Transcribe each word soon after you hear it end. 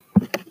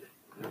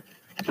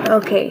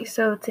Okay,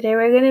 so today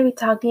we're going to be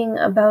talking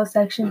about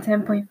section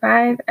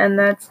 10.5, and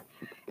that's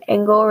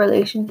angle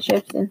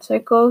relationships in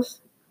circles.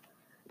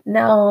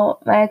 Now,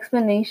 my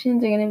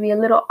explanations are going to be a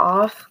little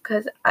off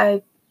because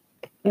I'm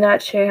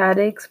not sure how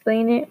to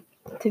explain it,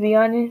 to be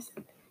honest.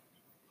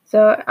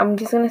 So I'm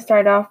just going to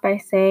start off by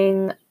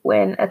saying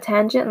when a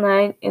tangent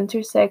line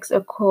intersects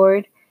a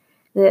chord,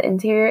 the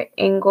interior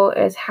angle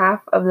is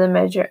half of the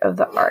measure of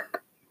the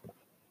arc.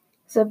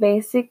 So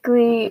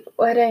basically,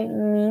 what I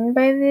mean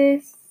by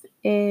this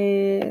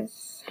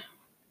is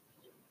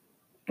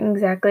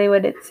exactly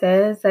what it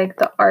says. Like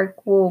the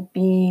arc will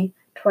be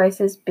twice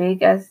as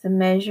big as the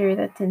measure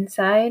that's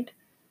inside,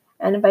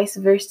 and vice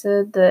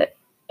versa. The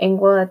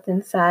angle that's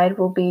inside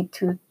will be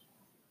 2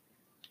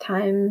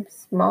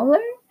 times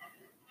smaller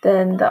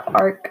than the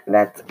arc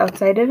that's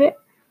outside of it.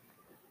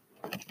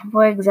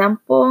 For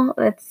example,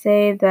 let's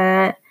say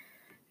that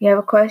you have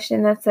a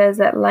question that says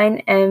that line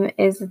M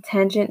is a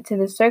tangent to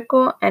the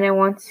circle, and it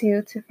wants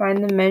you to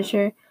find the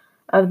measure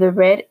of the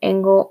red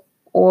angle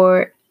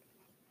or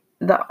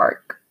the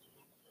arc.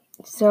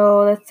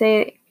 So let's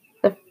say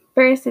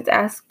first it's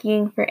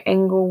asking for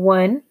angle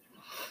 1,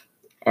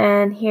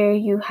 and here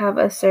you have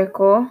a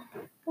circle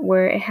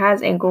where it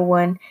has angle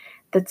 1.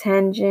 The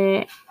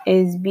tangent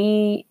is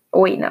B.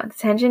 The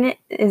tangent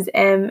is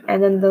M,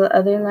 and then the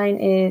other line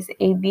is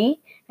AB,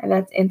 and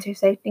that's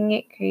intersecting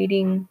it,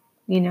 creating,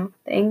 the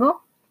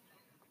angle.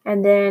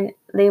 And then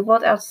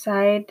labeled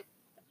outside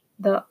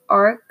the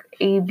arc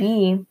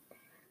AB,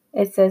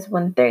 it says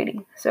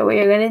 130. So what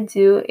you're going to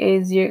do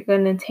is you're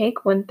going to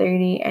take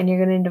 130 and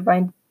you're going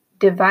to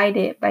divide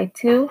it by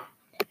 2,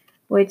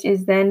 which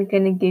is then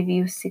going to give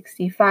you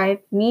 65,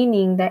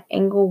 meaning that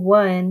angle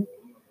 1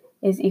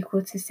 is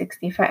equal to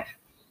 65.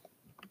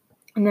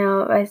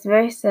 Now, vice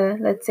versa,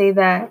 let's say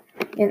that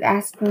it's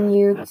asking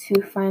you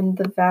to find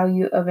the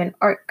value of an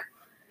arc.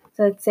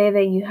 So let's say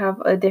that you have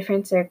a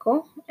different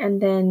circle, and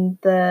then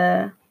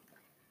the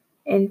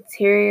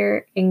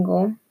interior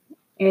angle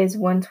is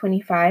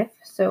 125.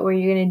 So what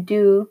you're going to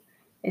do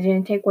is you're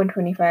going to take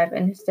 125,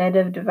 and instead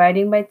of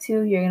dividing by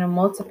 2, you're going to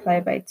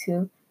multiply by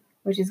 2,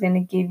 which is going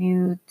to give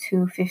you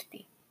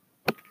 250.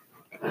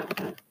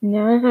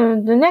 Now,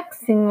 the next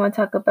thing we'll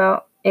talk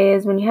about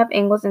is when you have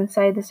angles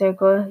inside the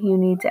circle, you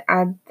need to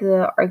add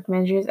the arc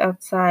measures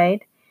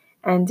outside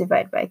and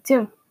divide by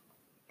 2.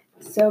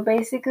 So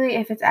basically,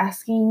 if it's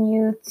asking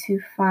you to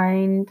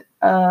find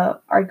a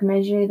arc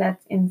measure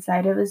that's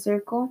inside of a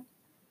circle,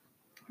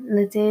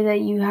 let's say that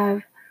you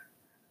have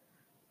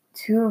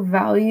 2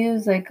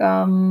 values, like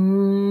off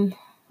the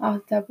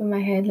top of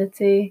my head, let's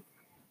say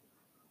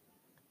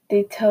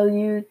they tell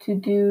you to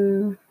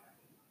do,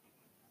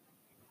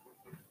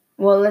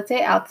 let's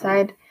say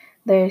outside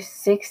there's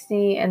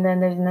 60, and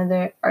then there's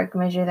another arc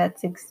measure that's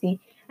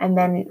 60, and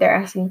then they're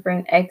asking for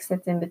an x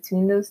that's in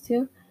between those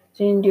two.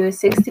 So you're going to do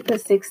 60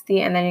 plus 60,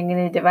 and then you're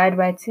going to divide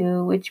by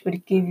 2, which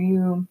would give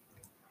you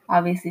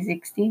obviously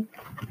 60,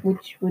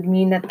 which would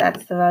mean that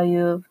that's the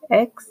value of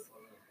x.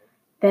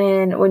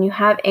 Then when you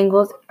have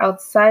angles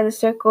outside the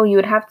circle, you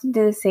would have to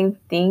do the same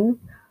thing,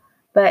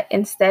 but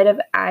instead of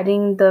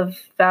adding the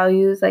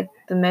values, like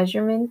the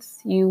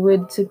measurements, you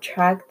would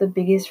subtract the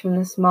biggest from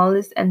the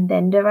smallest and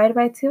then divide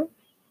by 2.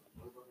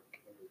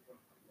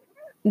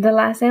 The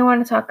last thing I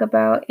want to talk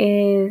about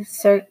is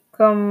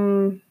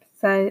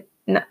circumscribed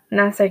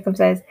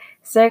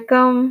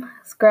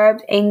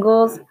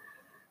angles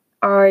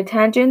are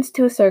tangents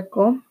to a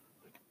circle.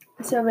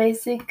 So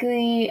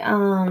basically,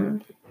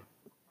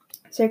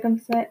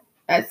 circumscribed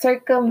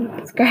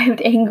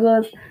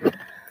angles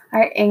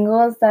are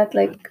angles that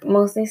like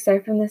mostly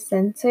start from the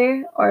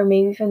center or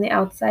maybe from the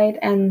outside,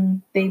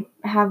 and they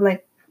have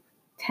like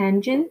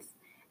tangents,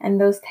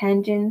 and those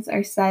tangents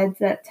are sides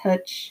that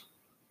touch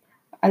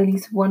at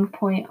least one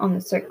point on the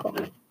circle.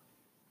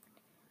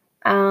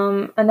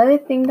 Another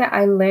thing that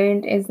I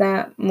learned is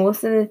that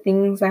most of the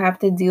things that have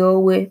to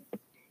deal with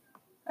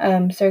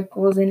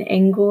circles and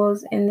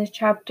angles in this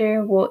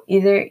chapter will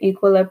either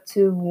equal up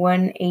to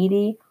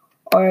 180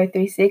 or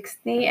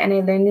 360, and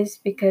I learned this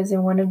because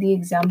in one of the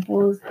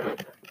examples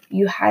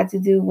you had to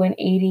do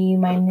 180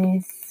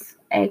 minus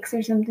x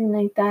or something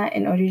like that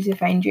in order to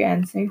find your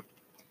answer.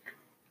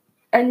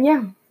 And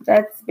yeah,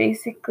 that's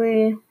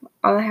basically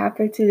all I have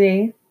for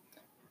today.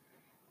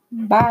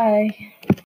 Bye.